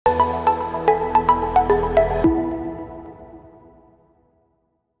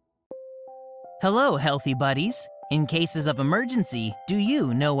Hello, healthy buddies. In cases of emergency, do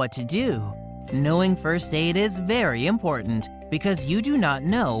you know what to do? Knowing first aid is very important because you do not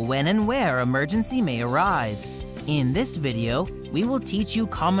know when and where emergency may arise. In this video, we will teach you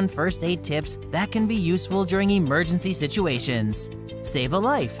common first aid tips that can be useful during emergency situations. Save a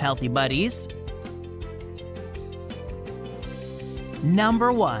life, healthy buddies.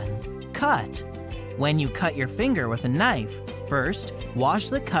 Number 1. Cut. When you cut your finger with a knife, first, wash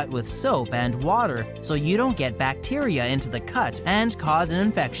the cut with soap and water so you don't get bacteria into the cut and cause an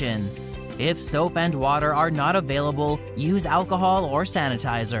infection. If soap and water are not available, use alcohol or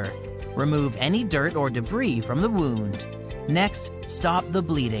sanitizer. Remove any dirt or debris from the wound. Next, stop the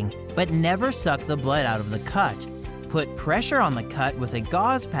bleeding, but never suck the blood out of the cut. Put pressure on the cut with a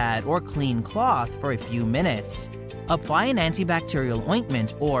gauze pad or clean cloth for a few minutes. Apply an antibacterial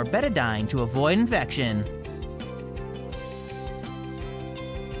ointment or betadine to avoid infection.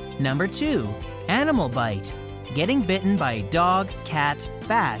 Number 2. Animal bite. Getting bitten by a dog, cat,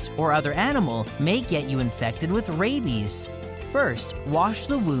 bat, or other animal may get you infected with rabies. First, wash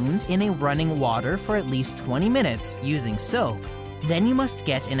the wound in a running water for at least 20 minutes using soap. Then you must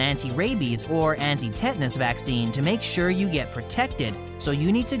get an anti-rabies or anti-tetanus vaccine to make sure you get protected, so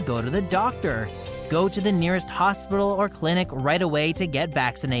you need to go to the doctor. Go to the nearest hospital or clinic right away to get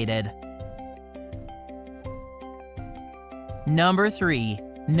vaccinated. Number 3.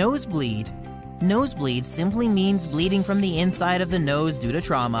 Nosebleed. Nosebleed simply means bleeding from the inside of the nose due to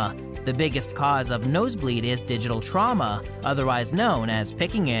trauma. The biggest cause of nosebleed is digital trauma, otherwise known as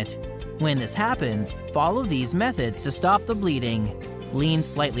picking it. When this happens, follow these methods to stop the bleeding. Lean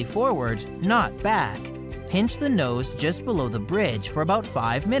slightly forward, not back. Pinch the nose just below the bridge for about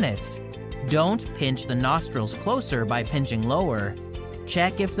 5 minutes. Don't pinch the nostrils closer by pinching lower.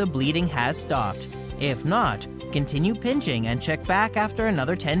 Check if the bleeding has stopped. If not, continue pinching and check back after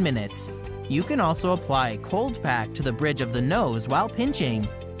another 10 minutes. You can also apply a cold pack to the bridge of the nose while pinching.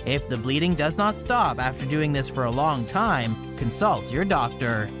 If the bleeding does not stop after doing this for a long time, consult your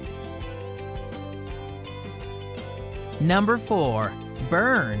doctor. Number 4.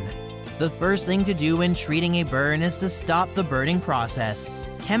 Burn. The first thing to do when treating a burn is to stop the burning process.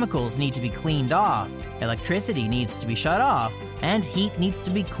 Chemicals need to be cleaned off, electricity needs to be shut off, and heat needs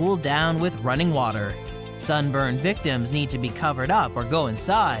to be cooled down with running water. Sunburn victims need to be covered up or go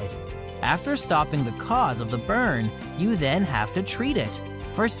inside. After stopping the cause of the burn, you then have to treat it.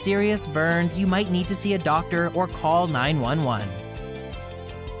 For serious burns, you might need to see a doctor or call 911.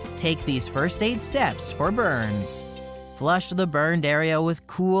 Take these first aid steps for burns. Flush the burned area with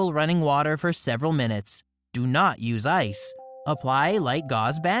cool running water for several minutes. Do not use ice. Apply a light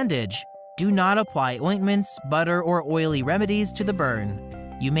gauze bandage. Do not apply ointments, butter, or oily remedies to the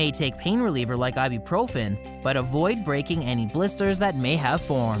burn. You may take pain reliever like ibuprofen, but avoid breaking any blisters that may have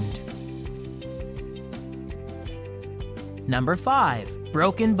formed. Number 5.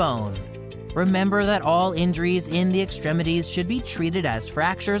 Broken bone. Remember that all injuries in the extremities should be treated as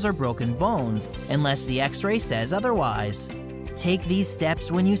fractures or broken bones, unless the X-ray says otherwise. Take these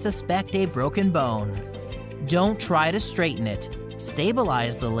steps when you suspect a broken bone. Don't try to straighten it.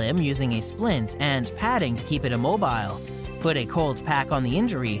 Stabilize the limb using a splint and padding to keep it immobile. Put a cold pack on the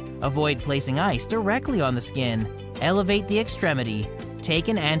injury. Avoid placing ice directly on the skin. Elevate the extremity. Take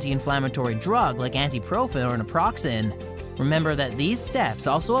an anti-inflammatory drug like ibuprofen or naproxen. Remember that these steps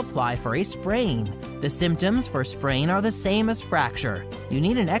also apply for a sprain. The symptoms for sprain are the same as fracture. You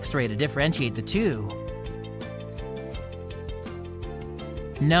need an X-ray to differentiate the two.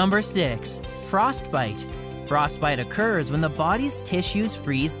 Number 6. Frostbite. Frostbite occurs when the body's tissues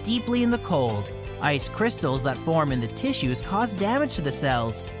freeze deeply in the cold. Ice crystals that form in the tissues cause damage to the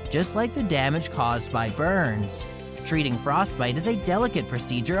cells, just like the damage caused by burns. Treating frostbite is a delicate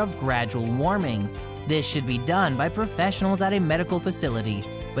procedure of gradual warming. This should be done by professionals at a medical facility,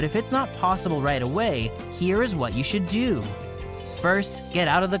 but if it's not possible right away, here is what you should do. First, get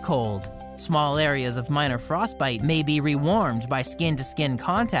out of the cold. Small areas of minor frostbite may be rewarmed by skin-to-skin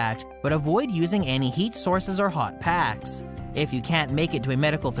contact, but avoid using any heat sources or hot packs. If you can't make it to a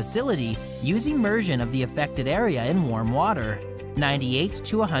medical facility, use immersion of the affected area in warm water, 98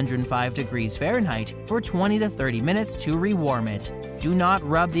 to 105 degrees Fahrenheit, for 20 to 30 minutes to rewarm it. Do not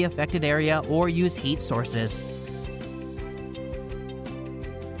rub the affected area or use heat sources.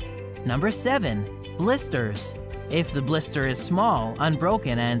 Number 7. Blisters. If the blister is small,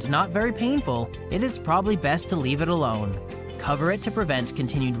 unbroken, and not very painful, it is probably best to leave it alone. Cover it to prevent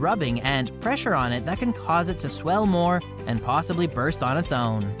continued rubbing and pressure on it that can cause it to swell more and possibly burst on its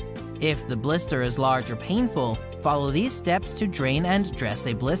own. If the blister is large or painful, Follow these steps to drain and dress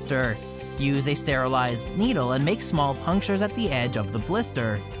a blister. Use a sterilized needle and make small punctures at the edge of the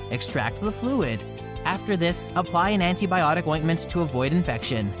blister. Extract the fluid. After this, apply an antibiotic ointment to avoid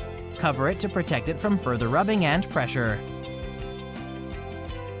infection. Cover it to protect it from further rubbing and pressure.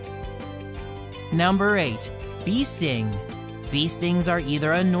 Number 8. Bee sting. Bee stings are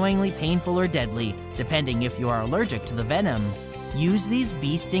either annoyingly painful or deadly, depending if you are allergic to the venom. Use these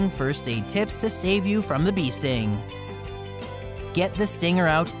bee sting first aid tips to save you from the bee sting. Get the stinger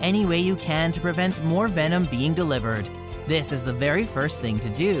out any way you can to prevent more venom being delivered. This is the very first thing to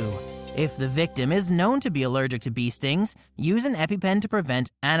do. If the victim is known to be allergic to bee stings, use an EpiPen to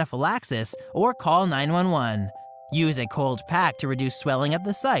prevent anaphylaxis or call 911. Use a cold pack to reduce swelling at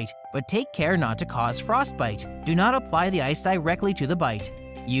the site, but take care not to cause frostbite. Do not apply the ice directly to the bite.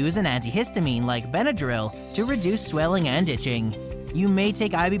 Use an antihistamine like Benadryl to reduce swelling and itching. You may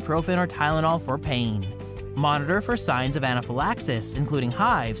take ibuprofen or Tylenol for pain. Monitor for signs of anaphylaxis, including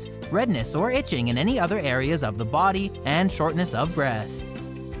hives, redness or itching in any other areas of the body, and shortness of breath.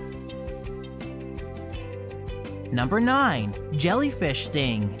 Number 9. Jellyfish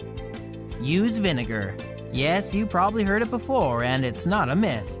sting. Use vinegar. Yes, you probably heard it before, and it's not a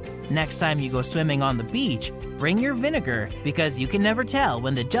myth. Next time you go swimming on the beach, bring your vinegar, because you can never tell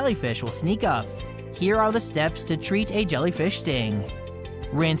when the jellyfish will sneak up. Here are the steps to treat a jellyfish sting.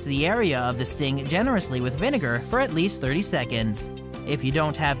 Rinse the area of the sting generously with vinegar for at least 30 seconds. If you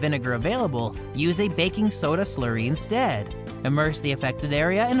don't have vinegar available, use a baking soda slurry instead. Immerse the affected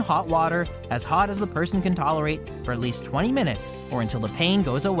area in hot water, as hot as the person can tolerate, for at least 20 minutes or until the pain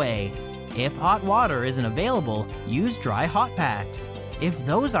goes away. If hot water isn't available, use dry hot packs. If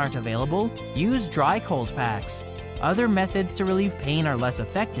those aren't available, use dry cold packs. Other methods to relieve pain are less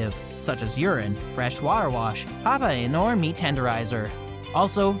effective, such as urine, fresh water wash, papain, or meat tenderizer.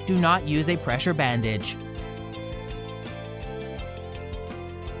 Also, do not use a pressure bandage.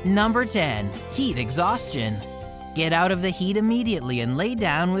 Number 10. Heat exhaustion. Get out of the heat immediately and lay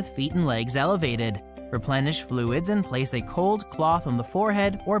down with feet and legs elevated. Replenish fluids and place a cold cloth on the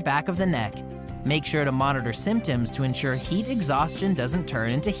forehead or back of the neck. Make sure to monitor symptoms to ensure heat exhaustion doesn't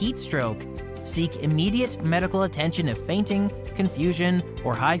turn into heat stroke. Seek immediate medical attention if fainting, confusion,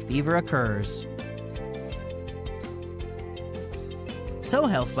 or high fever occurs. So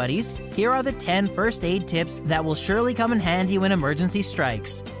health buddies, here are the 10 first aid tips that will surely come in handy when emergency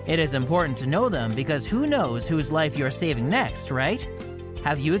strikes. It is important to know them because who knows whose life you are saving next, right?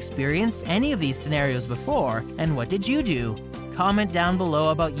 Have you experienced any of these scenarios before, and what did you do? Comment down below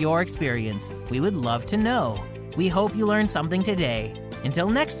about your experience. We would love to know. We hope you learned something today. Until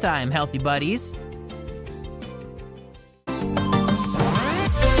next time, healthy buddies.